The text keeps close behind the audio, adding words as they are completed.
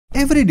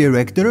Every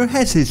director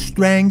has his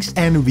strengths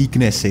and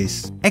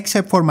weaknesses,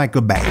 except for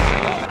Michael Bay.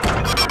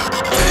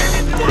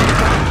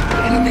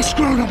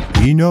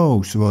 He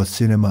knows what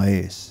cinema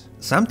is.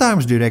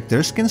 Sometimes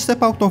directors can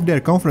step out of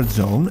their comfort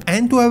zone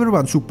and, to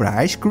everyone's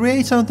surprise,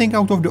 create something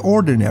out of the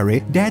ordinary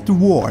that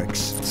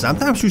works.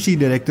 Sometimes you see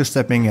directors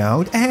stepping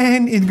out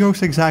and it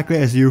goes exactly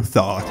as you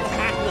thought.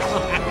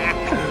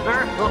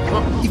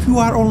 If you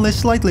are only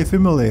slightly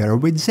familiar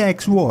with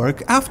Zack's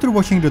work, after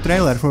watching the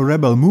trailer for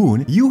Rebel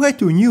Moon, you had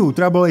to knew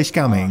trouble is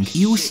coming.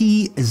 You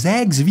see,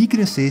 Zack's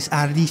weaknesses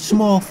are these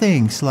small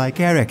things like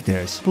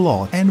characters,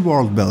 plot and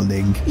world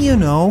building. You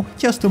know,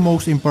 just the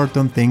most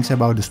important things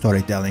about the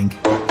storytelling.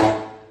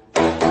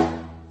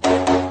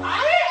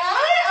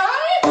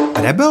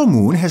 Rebel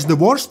Moon has the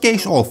worst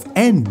case of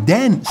and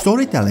then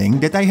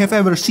storytelling that I have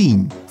ever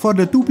seen. For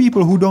the two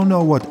people who don't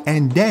know what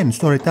and then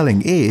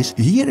storytelling is,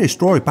 here is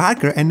Troy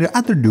Parker and the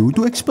other dude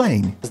to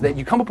explain. That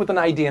you come up with an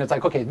idea and it's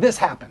like, okay, this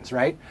happens,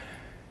 right?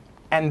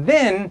 And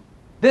then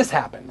this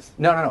happens.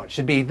 No, it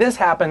should be this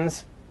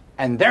happens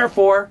and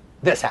therefore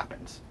this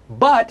happens.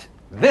 But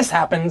this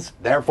happens,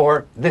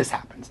 therefore this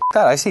happens.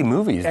 God, I see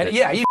movies. And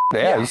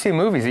you see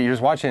movies that you're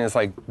just watching. It's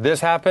like this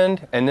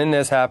happened, and then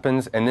this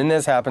happens, and then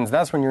this happens.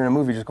 That's when you're in a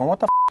movie just going, what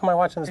the f am I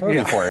watching this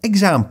movie for?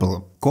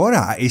 Example: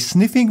 Cora is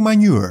sniffing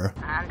manure.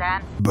 And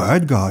then?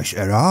 Bad guys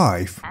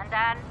arrive. And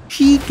then?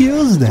 She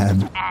kills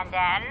them. And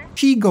then?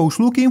 She goes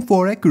looking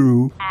for a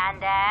crew.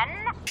 And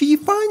then? She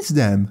finds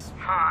them.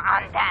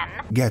 And then?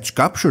 Gets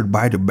captured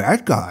by the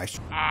bad guys.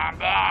 And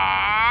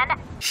then?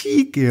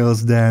 She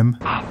kills them.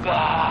 And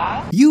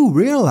then? You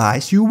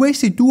realize you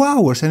wasted 2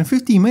 hours and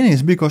 50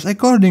 minutes because,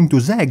 according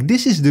to Zack,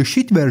 this is the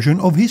shit version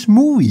of his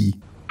movie.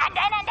 And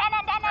then?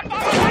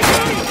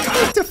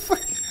 What the fuck?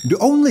 The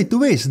only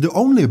twist, the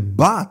only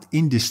but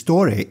in this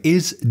story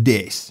is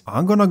this.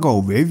 I'm gonna go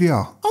with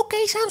ya.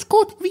 Okay, sounds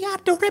good. We are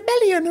the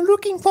rebellion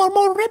looking for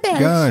more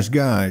rebels.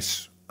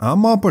 Guys,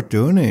 I'm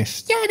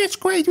opportunist. Yeah, that's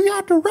great. We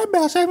are the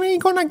rebels and we're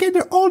gonna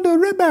gather all the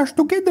rebels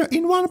together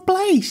in one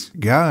place.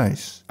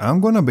 Guys,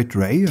 I'm gonna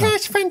betray you.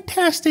 That's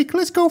fantastic.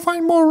 Let's go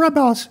find more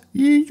rebels.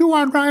 You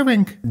are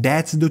driving.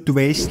 That's the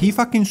twist. He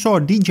fucking saw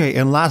DJ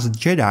in Last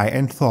Jedi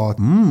and thought,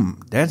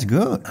 that's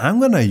good. I'm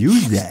gonna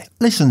use that.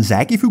 Listen,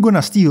 Zack, if you're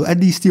gonna steal, at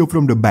least steal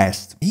from the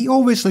best. He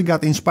obviously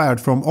got inspired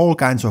from all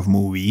kinds of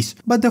movies,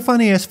 but the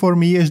funniest for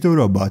me is the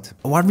robot.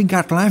 What we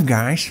got left,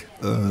 guys?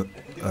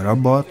 A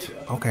robot.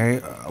 Okay,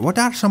 what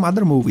are some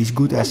other movies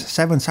good as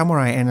Seven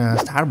Samurai and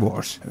Star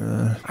Wars?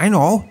 I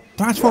know,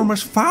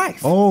 Transformers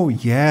 5. Oh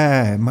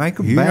yeah,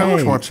 Michael Bay. He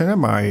knows what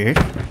cinema is.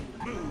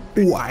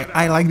 Oh,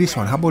 I like this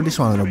one. How about this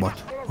one, robot?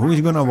 Who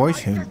is gonna voice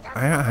him?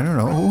 I don't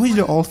know. Who is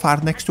the old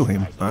fart next to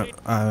him?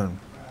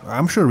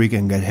 I'm sure we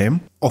can get him.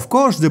 Of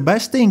course, the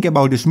best thing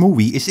about this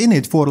movie is in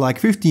it for like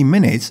 15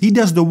 minutes, he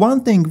does the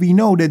one thing we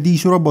know that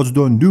these robots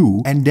don't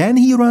do, and then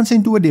he runs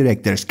into a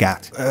director's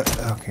cut.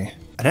 Okay.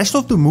 Rest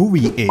of the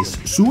movie is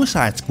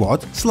Suicide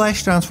Squad /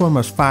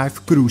 Transformers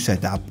 5 crew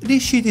setup.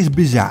 This shit is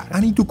bizarre. I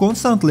need to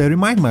constantly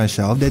remind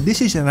myself that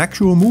this is an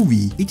actual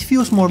movie. It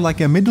feels more like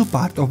a middle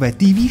part of a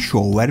TV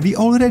show where we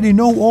already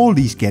know all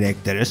these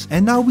characters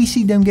and now we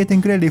see them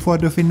getting ready for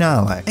the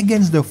finale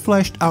against the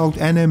fleshed out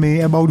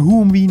enemy about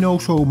whom we know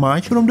so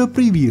much from the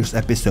previous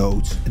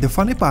episodes. The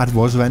funny part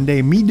was when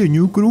they meet the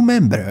new crew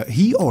member,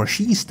 he or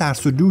she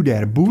starts to do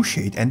their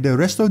bullshit and the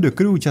rest of the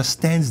crew just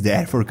stands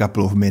there for a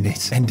couple of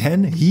minutes and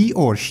then he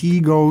or she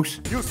goes,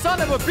 "You son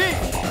of a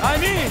bitch! I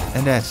mean!"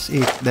 And that's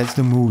it. That's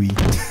the movie.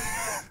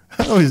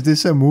 How is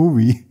this a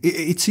movie?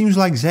 It seems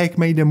like Zack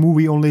made a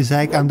movie only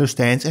Zack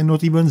understands and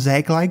not even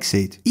Zack likes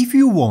it. If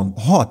you want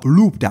hot,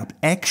 looped up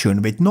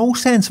action with no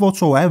sense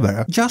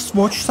whatsoever, just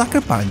watch Sucker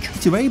Punch.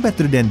 It's way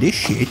better than this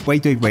shit.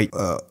 Wait.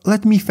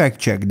 Let me fact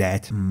check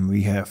that.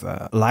 We have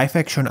a live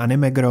action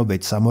anime girl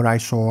with samurai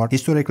sword,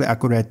 historically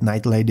accurate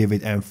night lady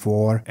with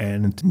M4,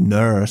 and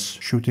nurse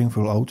shooting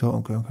full auto.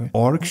 Okay.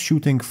 Orcs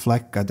shooting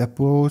flag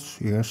catapults.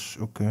 Yes,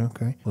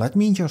 okay. Let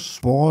me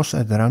just pause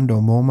at a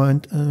random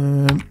moment.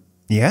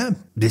 Yeah,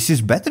 this is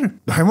better.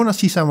 I wanna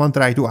see someone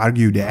try to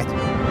argue that.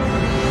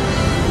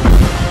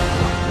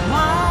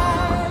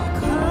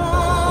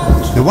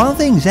 The one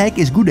thing Zack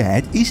is good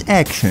at is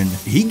action.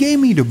 He gave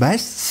me the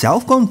best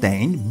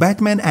self-contained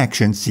Batman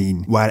action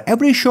scene, where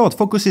every shot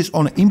focuses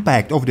on the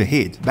impact of the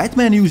hit.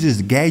 Batman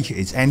uses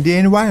gadgets and the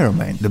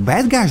environment. The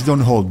bad guys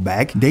don't hold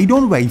back, they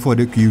don't wait for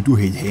the cue to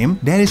hit him.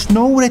 There is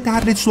no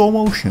retarded slow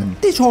motion.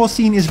 This whole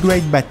scene is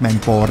great Batman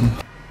porn.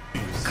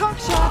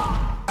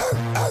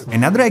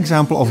 Another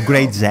example of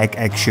great Zack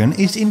action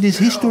is in this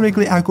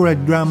historically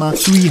accurate drama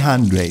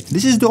 300.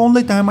 This is the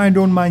only time I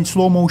don't mind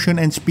slow motion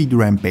and speed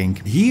ramping.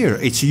 Here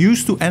it's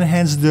used to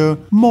enhance the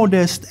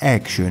modest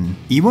action.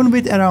 Even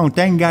with around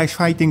 10 guys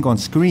fighting on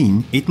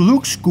screen, it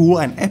looks cool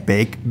and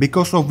epic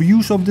because of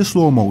use of the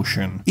slow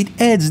motion. It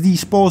adds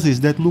these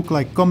poses that look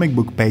like comic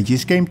book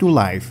pages came to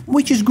life,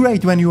 which is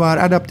great when you are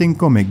adapting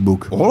comic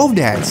book. All of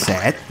that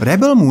said,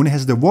 Rebel Moon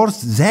has the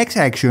worst Zack's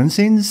action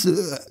since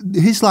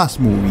his last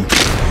movie.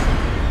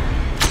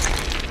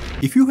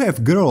 If you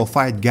have girl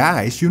fight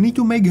guys, you need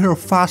to make her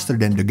faster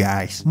than the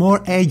guys,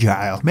 more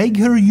agile, make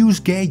her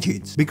use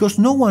gadgets, because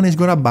no one is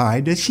gonna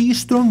buy that she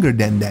is stronger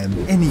than them.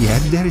 And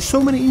yet there is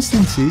so many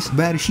instances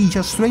where she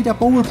just straight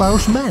up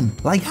overpowers men.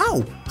 Like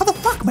how? How the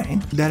fuck,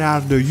 man? There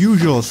are the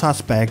usual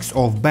suspects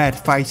of bad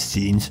fight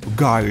scenes.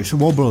 Guys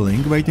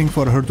wobbling, waiting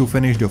for her to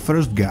finish the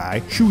first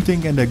guy,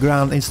 shooting at the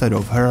ground instead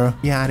of her,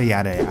 yada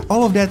yada yada.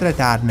 All of that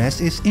retardness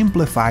is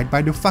amplified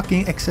by the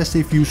fucking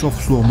excessive use of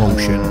slow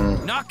motion.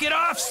 Knock it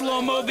off,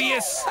 Slow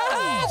Mobius!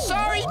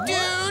 Sorry,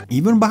 dude!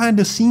 Even behind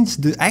the scenes,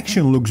 the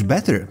action looks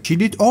better. She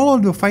did all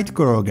of the fight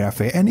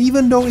choreography, and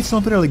even though it's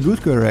not really good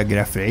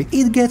choreography,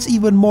 it gets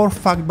even more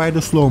fucked by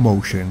the slow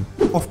motion.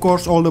 Of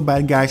course, all the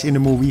bad guys in the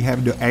movie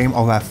have the aim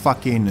of a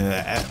fucking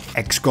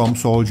XCOM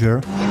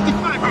soldier.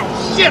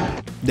 Shit!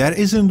 There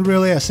isn't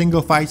really a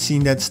single fight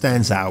scene that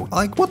stands out.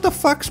 Like, what the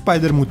fuck,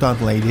 Spider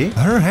Mutant Lady?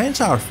 Her hands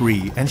are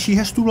free, and she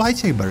has two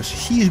lightsabers.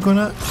 She is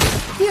gonna...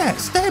 yeah,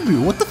 stab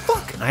you, what the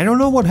fuck? I don't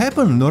know what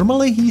happened.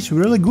 Normally, he's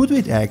really good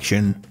with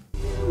action.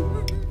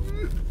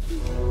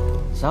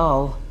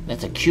 So,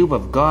 that's a cube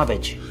of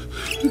garbage.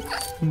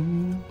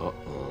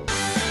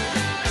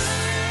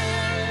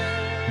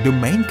 The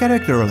main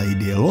character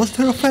lady lost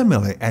her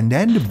family, and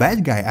then the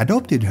bad guy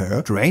adopted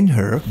her, trained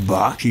her,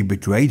 but she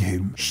betrayed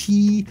him.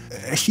 She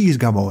is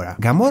Gamora.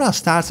 Gamora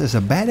starts as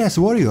a badass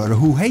warrior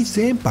who hates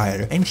the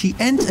Empire, and she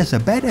ends as a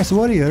badass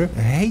warrior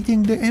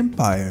hating the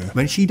Empire.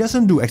 When she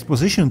doesn't do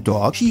exposition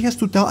talk, she has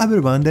to tell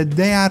everyone that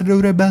they are the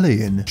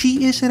rebellion.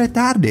 She is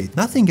retarded.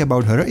 Nothing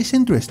about her is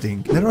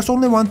interesting. There was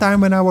only one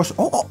time when I was,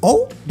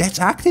 oh, that's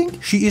acting?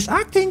 She is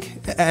acting?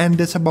 And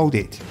that's about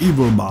it.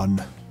 Evil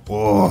man.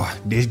 Oh,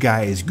 this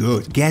guy is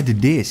good. Get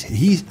this,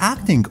 he's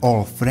acting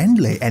all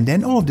friendly and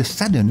then all of a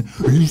sudden,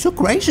 he's a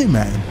crazy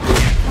man.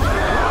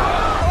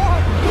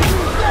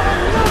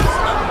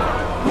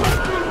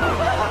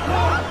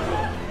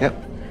 Yep.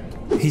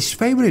 His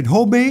favorite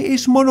hobby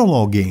is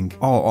monologuing.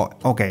 Oh,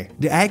 okay.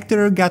 The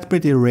actor got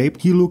pretty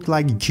ripped. He looked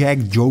like Jack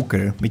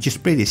Joker, which is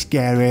pretty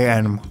scary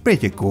and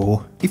pretty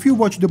cool. If you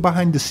watch the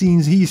behind the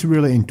scenes, he's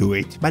really into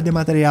it. But the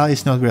material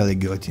is not really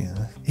good.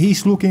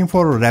 He's looking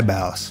for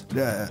rebels.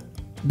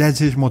 That's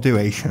his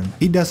motivation.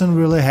 He doesn't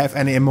really have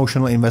any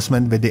emotional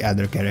investment with the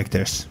other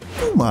characters.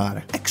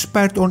 Kumar,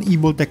 expert on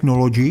evil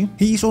technology.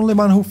 He is only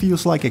one who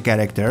feels like a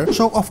character,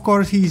 so of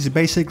course he is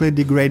basically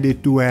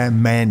degraded to a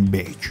man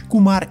bitch.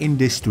 Kumar in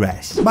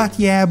distress. But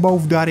yeah,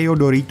 both Dario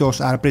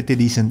Doritos are pretty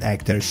decent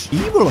actors.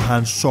 Evil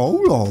Han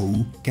Solo.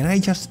 Can I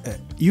just...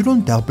 you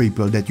don't tell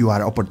people that you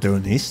are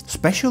opportunist,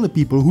 especially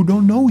people who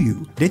don't know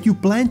you, that you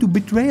plan to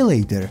betray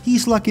later.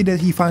 He's lucky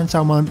that he finds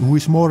someone who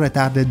is more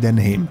retarded than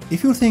him.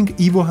 If you think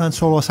Evil Han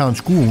Solo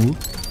sounds cool,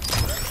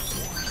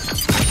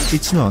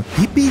 it's not.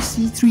 Hippie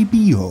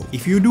C-3PO.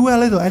 If you do a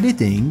little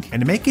editing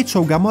and make it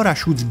so Gamora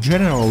shoots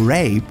General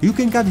Rape, you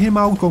can cut him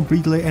out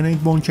completely and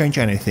it won't change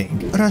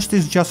anything. Rest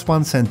is just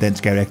one sentence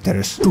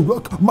characters.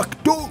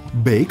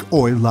 Big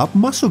oil up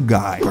muscle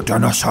guy.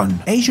 Katana-san.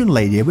 Asian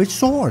lady with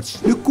swords.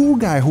 The cool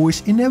guy who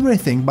is in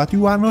everything but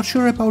you are not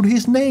sure about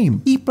his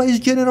name. He plays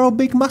General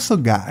Big Muscle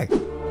Guy.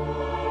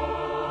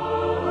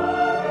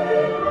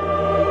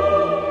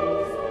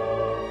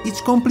 It's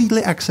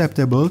completely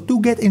acceptable to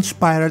get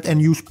inspired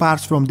and use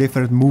parts from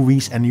different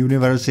movies and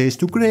universes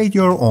to create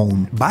your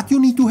own. But you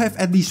need to have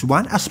at least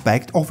one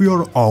aspect of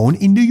your own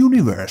in the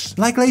universe.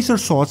 Like laser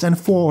swords and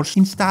force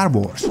in Star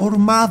Wars. Or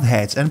mouth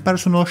heads and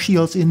personal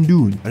shields in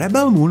Dune.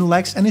 Rebel Moon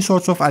lacks any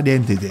sorts of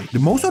identity. The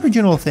most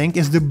original thing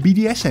is the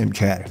BDSM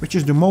chair, which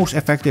is the most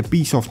effective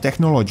piece of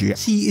technology.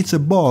 See, it's a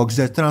box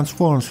that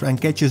transforms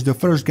and catches the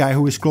first guy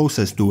who is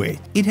closest to it.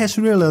 It has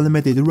really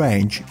limited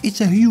range.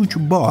 It's a huge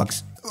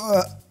box.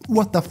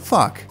 What the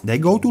fuck? They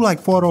go to like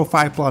 4 or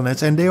 5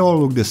 planets and they all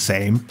look the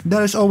same.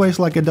 There is always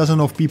like a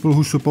dozen of people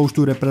who's supposed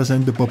to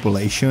represent the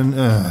population.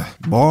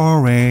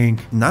 Boring.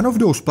 None of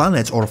those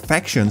planets or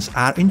factions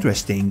are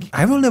interesting.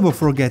 I will never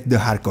forget the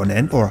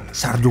Harkonnen or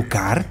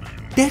Sardukar.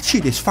 That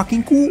shit is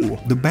fucking cool.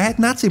 The bad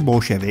Nazi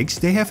Bolsheviks,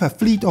 they have a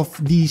fleet of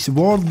these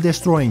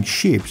world-destroying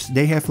ships.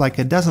 They have like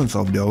a dozens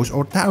of those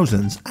or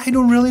thousands. I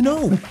don't really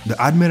know. The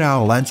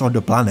Admiral lands on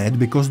the planet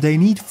because they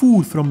need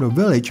food from the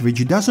village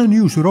which doesn't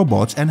use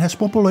robots and has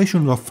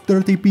population of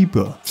 30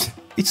 people.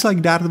 It's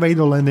like Darth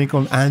Vader landing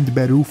on Aunt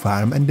Beru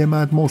farm and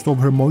demand most of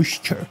her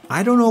moisture.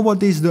 I don't know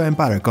what is the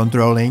Empire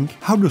controlling,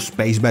 how the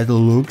space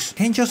battle looks.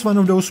 Can just one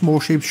of those small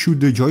ships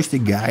shoot the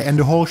joystick guy and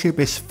the whole ship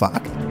is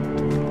fucked?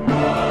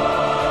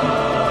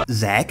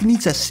 Zack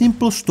needs a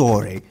simple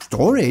story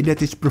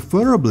that is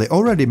preferably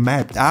already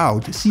mapped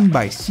out scene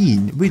by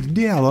scene with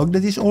dialogue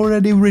that is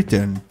already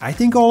written. I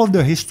think all of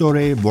the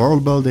history,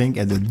 world building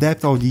and the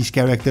depth of these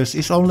characters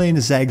is only in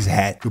Zack's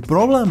head. The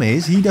problem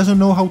is he doesn't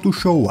know how to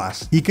show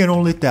us, he can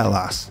only tell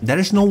us. There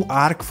is no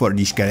arc for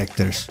these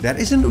characters. There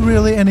isn't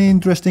really any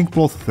interesting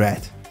plot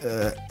thread.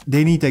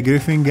 They need a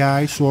griffin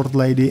guy, sword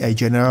lady, a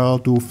general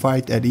to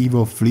fight an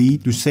evil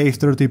fleet to save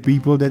 30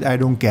 people that I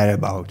don't care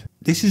about.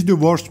 This is the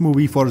worst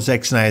movie for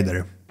Zack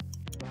Snyder.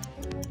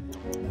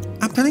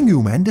 I'm telling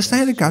you, man, the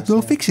Snyder Cut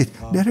will fix it.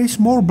 There is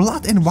more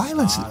blood and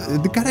violence.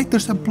 The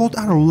characters and plot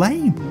are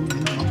lame.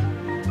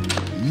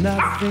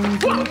 Nothing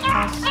can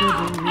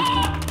possibly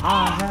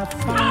I have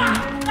found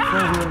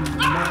for when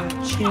my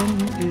chin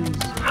is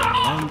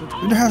on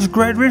the... It has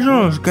great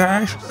visuals,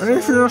 guys.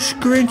 If you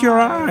squint your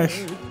eyes.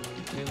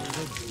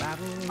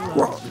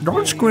 Well,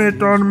 don't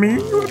squint on me,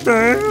 what the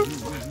hell?